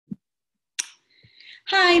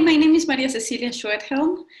Hi, my name is Maria Cecilia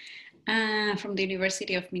Schwedhelm from the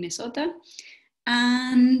University of Minnesota.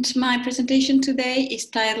 And my presentation today is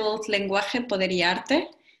titled Lenguaje, Poder y Arte,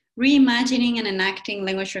 Reimagining and Enacting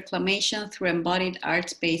Language Reclamation through Embodied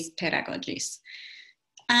Arts-Based Pedagogies.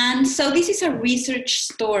 And so this is a research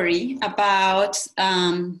story about,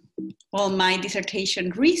 my dissertation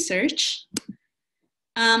research,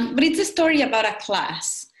 but it's a story about a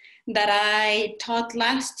class that I taught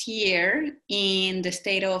last year in the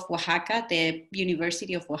state of Oaxaca, the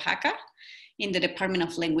University of Oaxaca, in the Department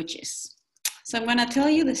of Languages. So I'm going to tell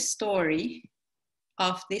you the story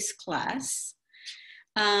of this class.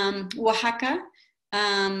 Oaxaca,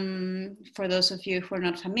 for those of you who are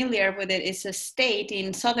not familiar with it, is a state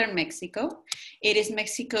in southern Mexico. It is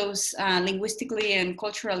Mexico's linguistically and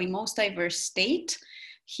culturally most diverse state.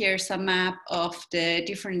 Here's a map of the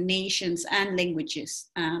different nations and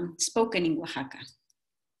languages spoken in Oaxaca.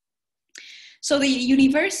 So the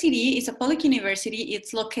university is a public university.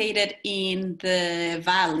 It's located in the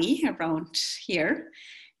valley around here.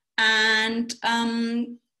 And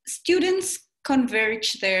students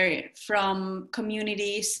converge there from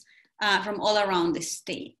communities from all around the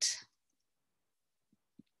state.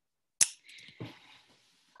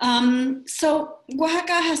 So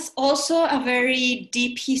Oaxaca has also a very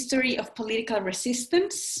deep history of political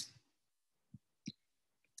resistance.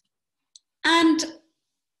 And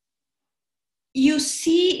you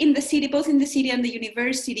see in the city, both in the city and the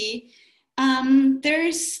university,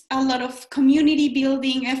 there's a lot of community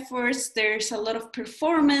building efforts, there's a lot of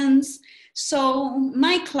performance. So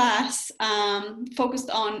my class focused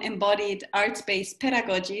on embodied arts-based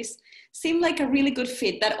pedagogies seemed like a really good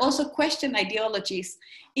fit that also questioned ideologies.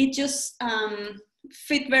 It just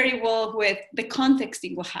fit very well with the context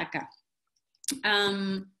in Oaxaca.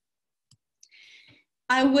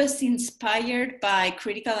 I was inspired by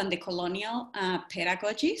critical and decolonial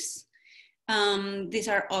pedagogies. These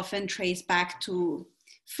are often traced back to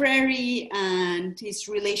Freire and his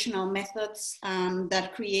relational methods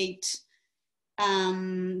that create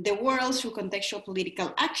the world through contextual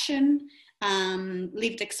political action,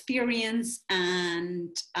 lived experience,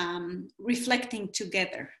 and reflecting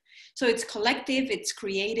together. So it's collective, it's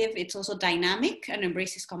creative, it's also dynamic and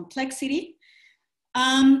embraces complexity.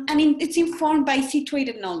 It's informed by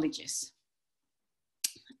situated knowledges.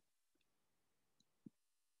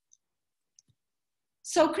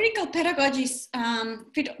 So critical pedagogies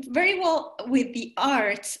fit very well with the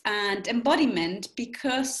arts and embodiment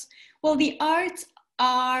because, well, the arts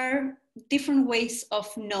are different ways of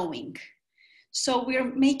knowing. So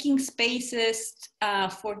we're making spaces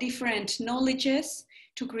for different knowledges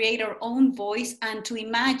to create our own voice and to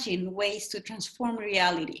imagine ways to transform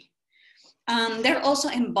reality. They're also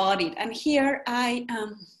embodied. And here I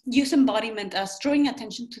use embodiment as drawing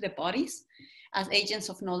attention to the bodies as agents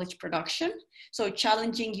of knowledge production. So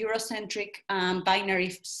challenging Eurocentric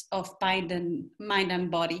binaries of mind and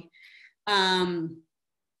body. And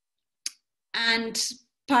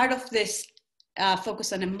part of this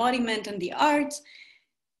focus on embodiment and the arts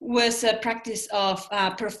was a practice of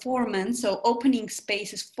performance, so opening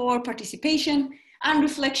spaces for participation and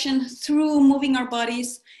reflection through moving our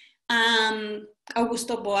bodies.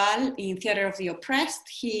 Augusto Boal in Theater of the Oppressed,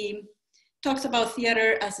 he talks about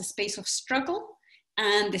theater as a space of struggle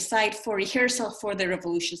and the site for rehearsal for the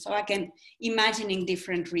revolution. So again, imagining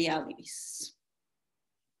different realities.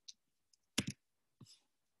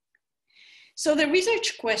 So the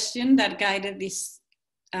research question that guided this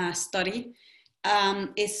study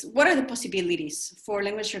is, what are the possibilities for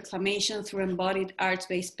language reclamation through embodied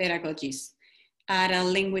arts-based pedagogies at a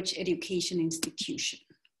language education institution?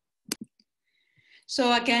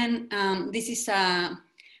 So again, this is a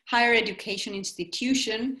higher education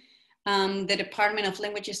institution. The Department of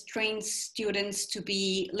Languages trains students to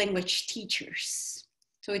be language teachers.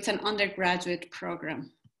 So it's an undergraduate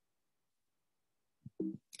program.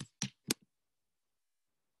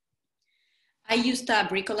 I used a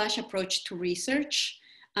bricolage approach to research.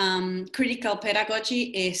 Critical pedagogy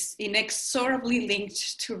is inexorably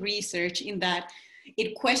linked to research in that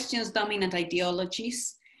it questions dominant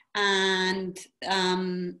ideologies and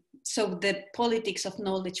so the politics of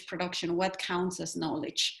knowledge production, what counts as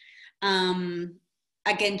knowledge.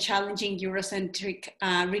 Again, challenging Eurocentric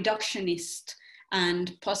reductionist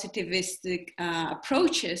and positivistic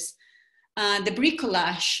approaches. The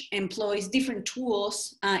bricolage employs different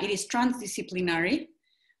tools. It is transdisciplinary.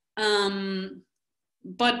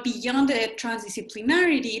 But beyond the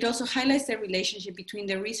transdisciplinarity, it also highlights the relationship between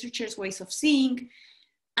the researcher's ways of seeing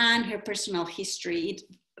and her personal history.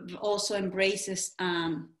 It also embraces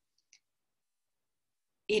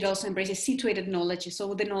situated knowledge.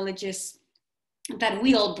 So the knowledges that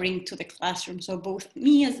we all bring to the classroom. So both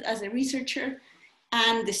me as a researcher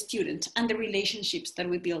and the student and the relationships that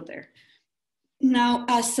we build there. Now,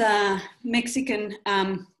 as a Mexican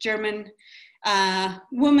German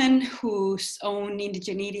woman whose own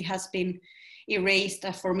indigeneity has been erased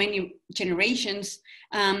for many generations,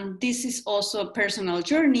 this is also a personal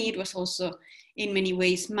journey. It was also in many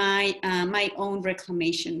ways my own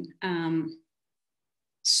reclamation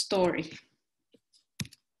story.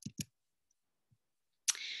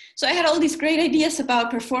 So I had all these great ideas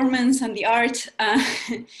about performance and the art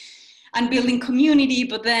and building community,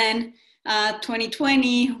 but then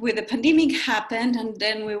 2020 with the pandemic happened, and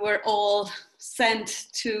then we were all sent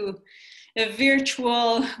to a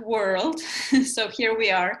virtual world. So here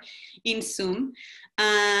we are in Zoom.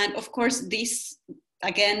 And of course, this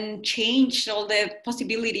again changed all the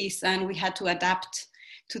possibilities, and we had to adapt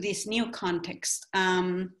to this new context.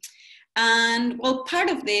 And well, part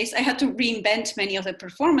of this, I had to reinvent many of the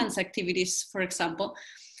performance activities, for example,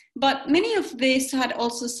 but many of these had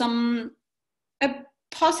also some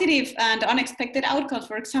positive and unexpected outcomes.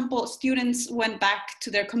 For example, students went back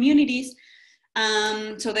to their communities,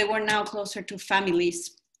 so they were now closer to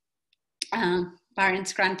families,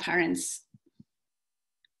 parents, grandparents,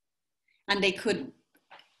 and they could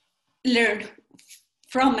learn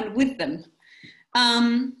from and with them.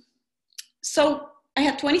 So I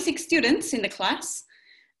had 26 students in the class,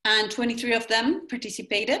 and 23 of them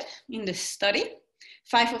participated in the study.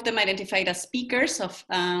 5 of them identified as speakers of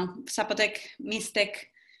Zapotec, Mixtec,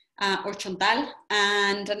 or Chontal,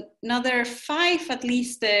 and another 5 at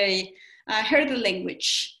least, they heard the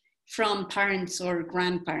language from parents or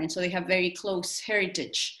grandparents, so they have very close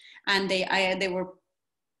heritage, and they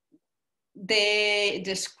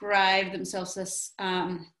describe themselves as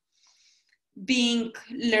being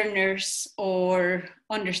learners or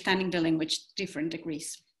understanding the language to different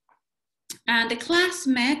degrees. And the class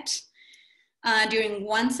met during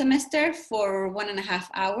one semester for 1.5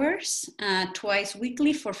 hours, twice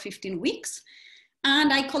weekly for 15 weeks.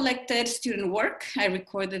 And I collected student work. I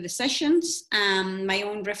recorded the sessions, my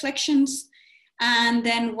own reflections, and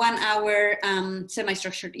then 1 hour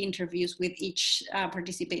semi-structured interviews with each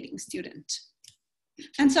participating student.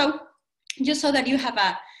 And so, just so that you have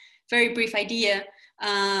a very brief idea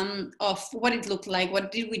of what it looked like,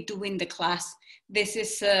 what did we do in the class. This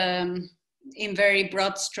is in very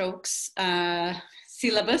broad strokes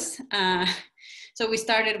syllabus. So we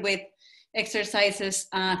started with exercises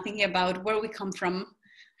thinking about where we come from.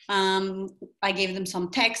 I gave them some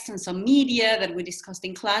text and some media that we discussed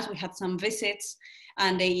in class. We had some visits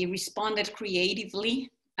and they responded creatively.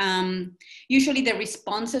 Usually the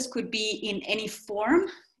responses could be in any form,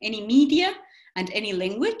 any media, and any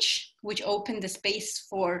language, which opened the space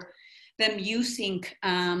for them using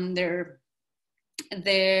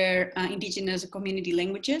their indigenous community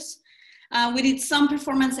languages. We did some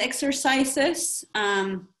performance exercises,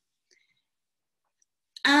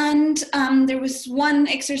 and there was one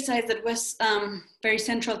exercise that was very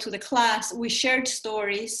central to the class. We shared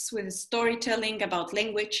stories with storytelling about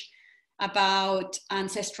language, about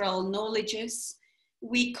ancestral knowledges.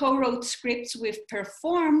 We co-wrote scripts we've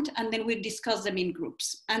performed, and then we discussed them in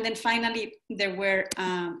groups. And then finally, there were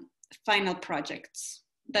final projects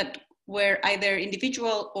that were either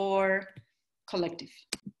individual or collective.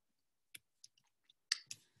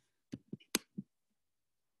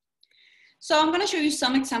 So I'm going to show you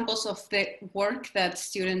some examples of the work that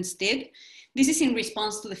students did. This is in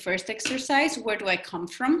response to the first exercise, where do I come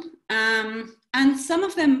from? And some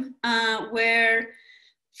of them were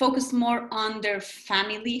focused more on their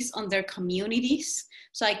families, on their communities.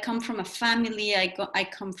 So I come from a family, I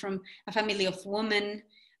come from a family of women,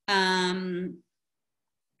 and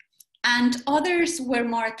others were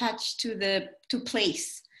more attached to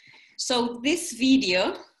place. So this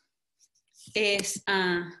video is,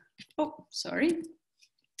 oh, sorry.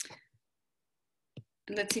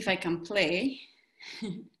 Let's see if I can play.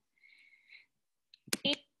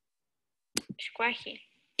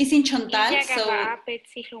 It's in Chontal, so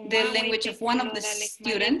the language of one of the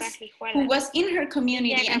students who was in her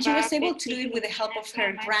community, and she was able to do it with the help of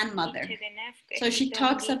her grandmother. So she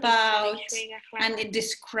talks about and it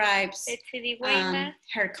describes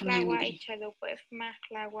her community.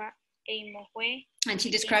 And she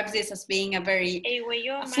describes this as being a very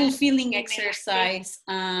fulfilling exercise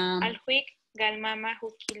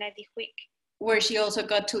where she also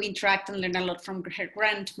got to interact and learn a lot from her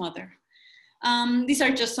grandmother. These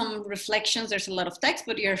are just some reflections. There's a lot of text,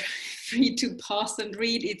 but you're free to pause and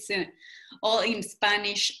read. It's all in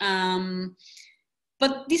Spanish.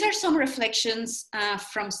 But these are some reflections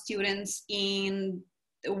from students in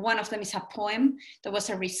one of them is a poem that was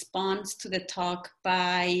a response to the talk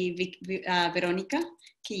by Veronica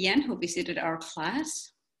Quillen, who visited our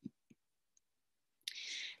class.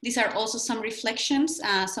 These are also some reflections.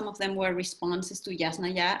 Some of them were responses to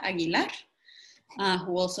Yasnaya Aguilar,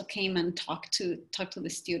 who also came and talked to the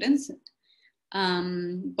students.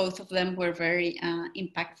 Both of them were very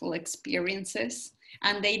impactful experiences,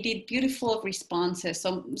 and they did beautiful responses.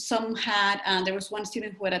 Some had, there was one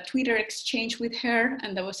student who had a Twitter exchange with her,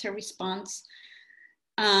 and that was her response.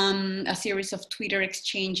 A series of Twitter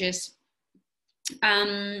exchanges.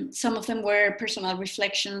 Some of them were personal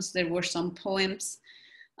reflections. There were some poems.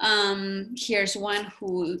 Here's one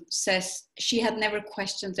who says she had never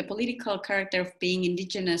questioned the political character of being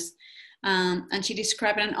indigenous, and she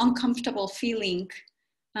described an uncomfortable feeling,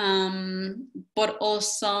 but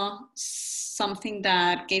also something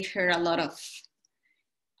that gave her a lot of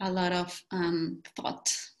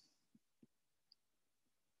thought.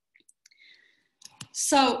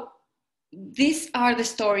 So these are the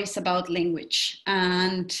stories about language,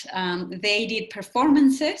 and they did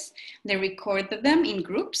performances. They recorded them in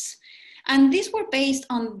groups, and these were based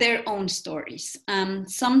on their own stories.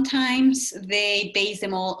 Sometimes they based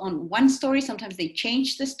them all on one story, sometimes they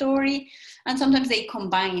changed the story, and sometimes they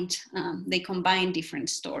combined different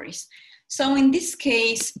stories. So in this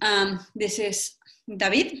case, this is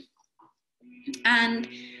David, and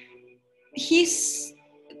this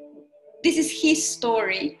is his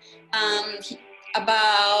story.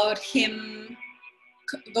 About him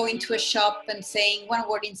going to a shop and saying one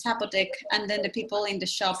word in Zapotec, and then the people in the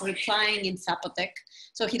shop replying in Zapotec,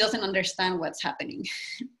 so he doesn't understand what's happening.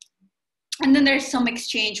 And then there's some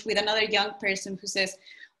exchange with another young person who says,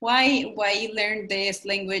 why you learn this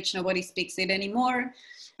language, nobody speaks it anymore.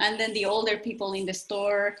 And then the older people in the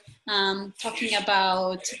store talking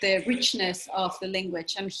about the richness of the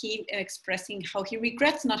language, and he expressing how he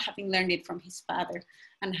regrets not having learned it from his father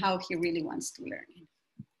and how he really wants to learn it.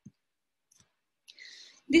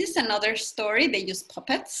 This is another story. They use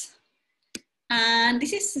puppets. And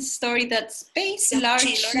this is a story that's based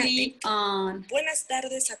largely on... Buenas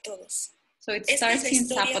tardes a todos. So it starts in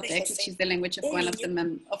Zapotec, which is the language of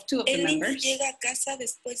two of the members.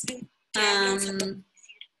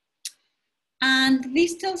 And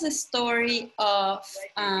this tells a story of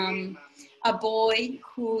a boy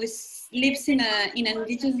who lives in an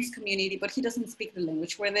indigenous community, but he doesn't speak the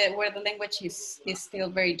language, where the language is still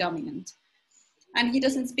very dominant. And he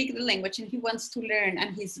doesn't speak the language, and he wants to learn,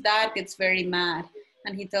 and his dad gets very mad,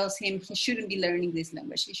 and he tells him he shouldn't be learning this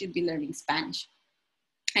language, he should be learning Spanish.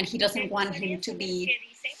 And he doesn't want him to be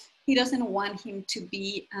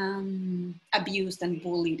abused and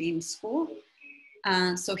bullied in school.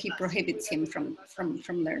 So he prohibits him from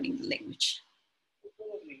learning the language.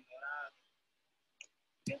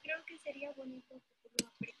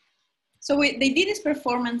 So they did these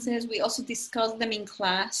performances. We also discussed them in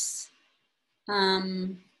class.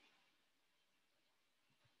 From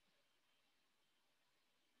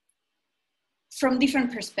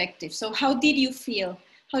different perspectives. So how did you feel?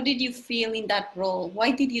 How did you feel in that role?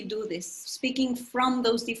 Why did you do this? Speaking from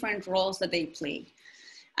those different roles that they play.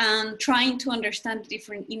 And trying to understand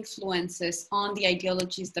different influences on the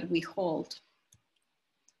ideologies that we hold.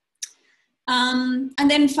 And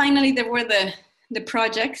then finally, there were the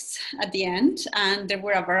projects at the end, and there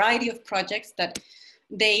were a variety of projects that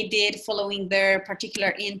they did following their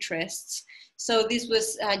particular interests. So this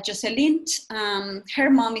was Jocelyn. Her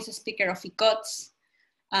mom is a speaker of Icots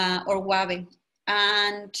or Wabe,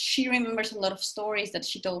 and she remembers a lot of stories that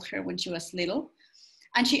she told her when she was little.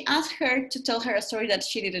 And she asked her to tell her a story that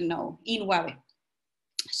she didn't know in Wabe.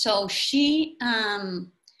 So she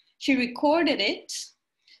recorded it,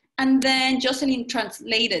 and then Jocelyn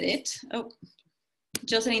translated it.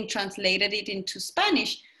 Jocelyn translated it into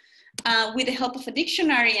Spanish with the help of a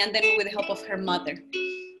dictionary, and then with the help of her mother.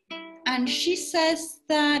 And she says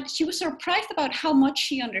that she was surprised about how much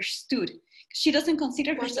she understood. She doesn't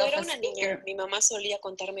consider herself a speaker. Mi mamá solía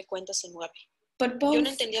contarme cuentos en Wabe. But both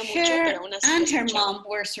her and her mom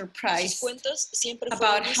were surprised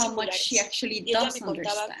about how much she actually does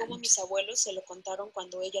understand. Cómo mis abuelos se lo contaron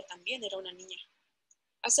cuando ella también era una niña.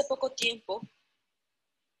 Hace poco tiempo.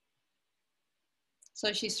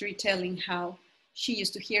 So she's retelling how she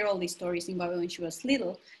used to hear all these stories in Wabe when she was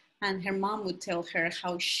little, and her mom would tell her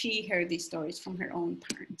how she heard these stories from her own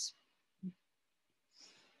parents.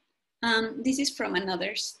 This is from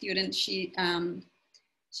another student. She's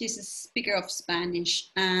a speaker of Spanish,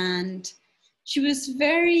 and she was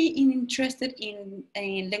very interested in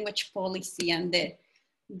language policy and the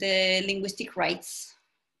linguistic rights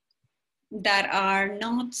that are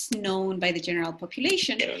not known by the general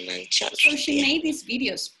population. So she made these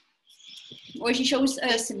videos where she shows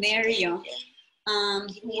a scenario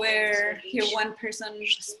where here one person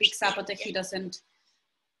speaks up that he doesn't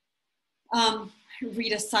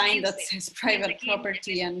read a sign that says private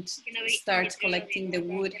property and starts collecting the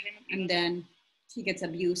wood, and then he gets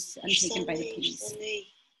abused and taken by the police.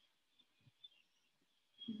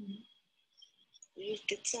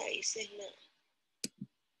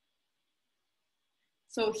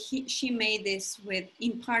 So she made this with,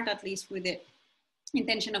 in part at least, with the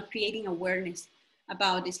intention of creating awareness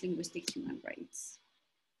about these linguistic human rights.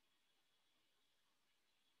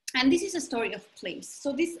 And this is a story of place.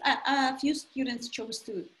 So this, a few students chose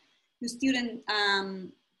to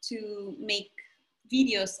make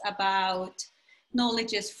videos about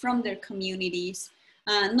knowledges from their communities,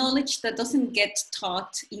 knowledge that doesn't get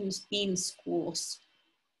taught in schools.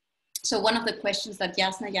 So one of the questions that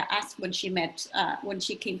Yasnaya asked when she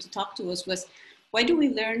came to talk to us was, why do we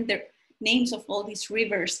learn the names of all these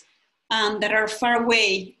rivers that are far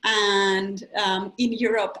away and in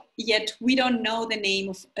Europe, yet we don't know the name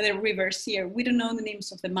of the rivers here. We don't know the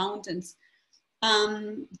names of the mountains.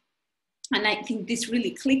 And I think this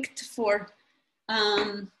really clicked for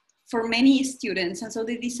many students. And so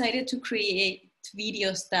they decided to create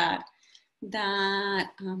videos that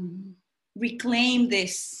reclaim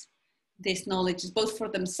this knowledge, both for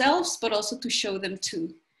themselves, but also to show them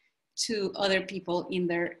to other people in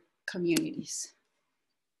their communities.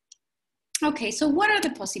 Okay, so what are the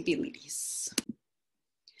possibilities?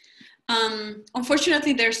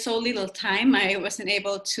 Unfortunately, there's so little time. I wasn't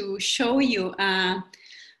able to show you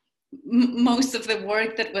most of the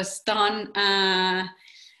work that was done,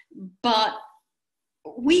 but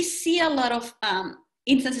we see a lot of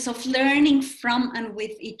instances of learning from and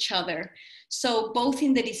with each other. So both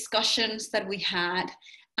in the discussions that we had,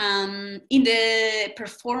 in the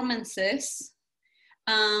performances,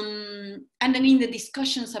 and then in the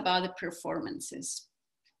discussions about the performances.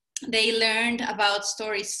 They learned about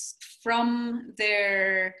stories from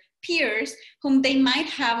their peers whom they might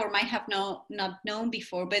have or might have not known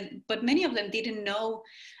before, but many of them didn't know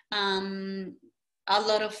a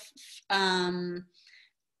lot of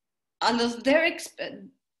their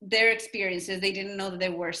experiences. They didn't know that they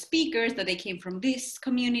were speakers, that they came from this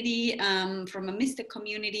community, from a mystic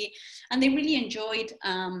community, and they really enjoyed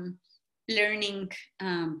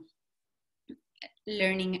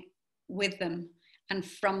learning with them and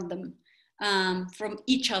from them, from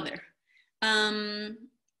each other.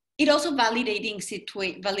 It also validated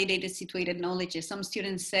situated knowledge. Some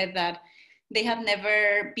students said that they have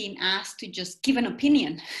never been asked to just give an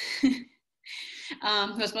opinion. It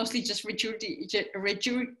was mostly just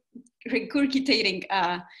regurgitating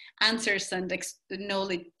answers and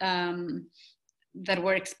knowledge that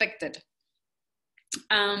were expected.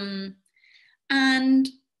 And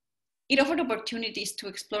it offered opportunities to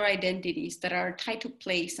explore identities that are tied to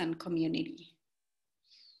place and community.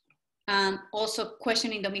 Also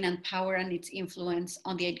questioning dominant power and its influence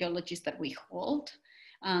on the ideologies that we hold.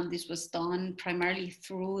 This was done primarily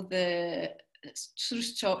through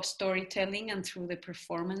storytelling and through the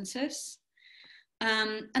performances.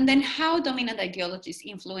 And then how dominant ideologies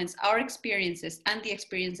influence our experiences and the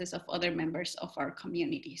experiences of other members of our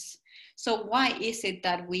communities. So why is it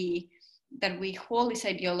that we hold these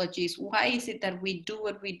ideologies? Why is it that we do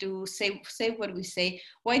what we do, say what we say?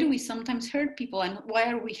 Why do we sometimes hurt people, and why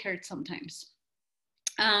are we hurt sometimes?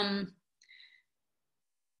 And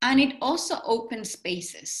it also opens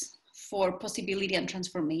spaces for possibility and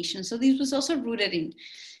transformation. So this was also rooted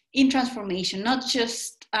in transformation, not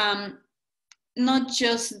just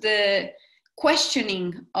the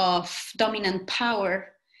questioning of dominant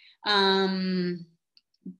power,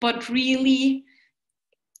 but really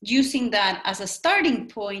using that as a starting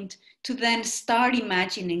point to then start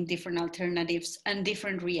imagining different alternatives and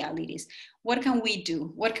different realities. What can we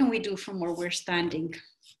do? What can we do from where we're standing?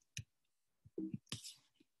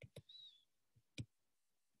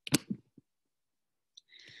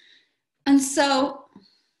 And so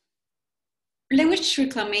language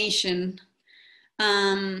reclamation,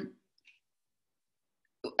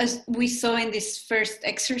 as we saw in these first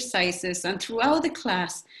exercises and throughout the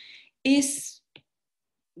class, is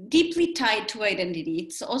deeply tied to identity.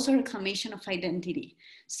 It's also reclamation of identity.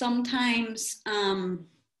 Sometimes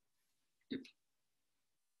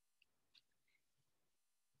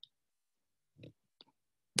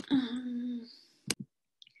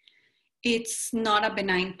it's not a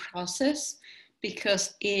benign process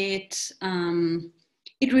because it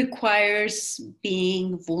requires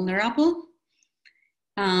being vulnerable.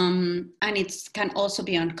 And it can also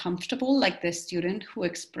be uncomfortable, like the student who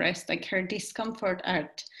expressed like her discomfort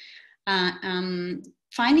at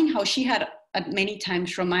finding how she had at many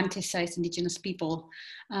times romanticized Indigenous people,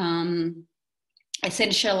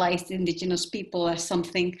 essentialized Indigenous people as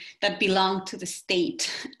something that belonged to the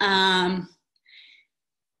state.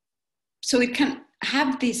 So it can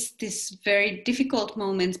have this very difficult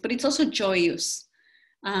moments, but it's also joyous.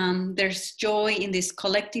 There's joy in this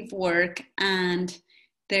collective work, and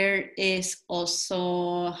there is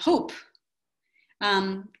also hope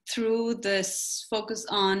through this focus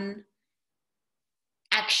on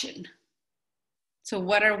action. So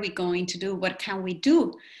what are we going to do? What can we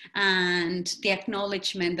do? And the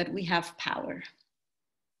acknowledgement that we have power.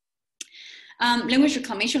 Language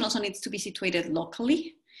reclamation also needs to be situated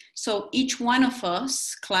locally. So each one of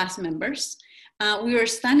us, class members, we are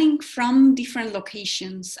standing from different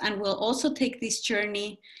locations, and we'll also take this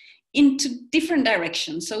journey into different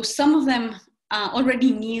directions. So some of them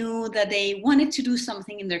already knew that they wanted to do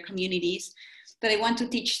something in their communities, that they want to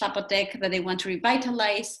teach Zapotec, that they want to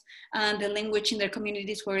revitalize the language in their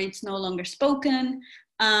communities where it's no longer spoken.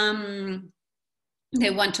 They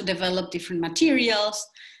want to develop different materials.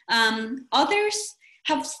 Others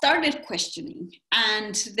have started questioning,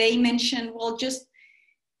 and they mentioned, well, just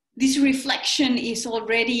this reflection is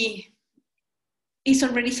already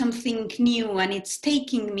something new, and it's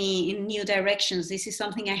taking me in new directions. This is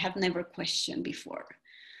something I have never questioned before.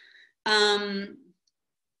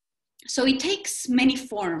 So it takes many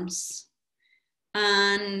forms,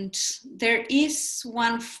 and there is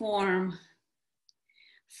one form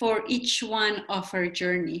for each one of our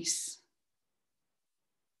journeys.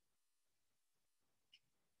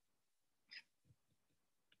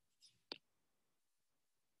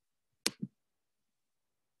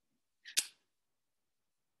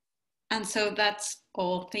 And so that's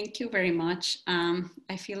all. Thank you very much.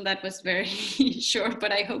 I feel that was very short,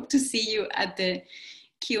 but I hope to see you at the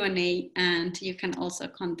Q&A, and you can also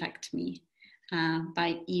contact me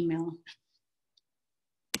by email.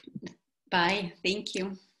 Bye. Thank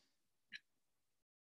you.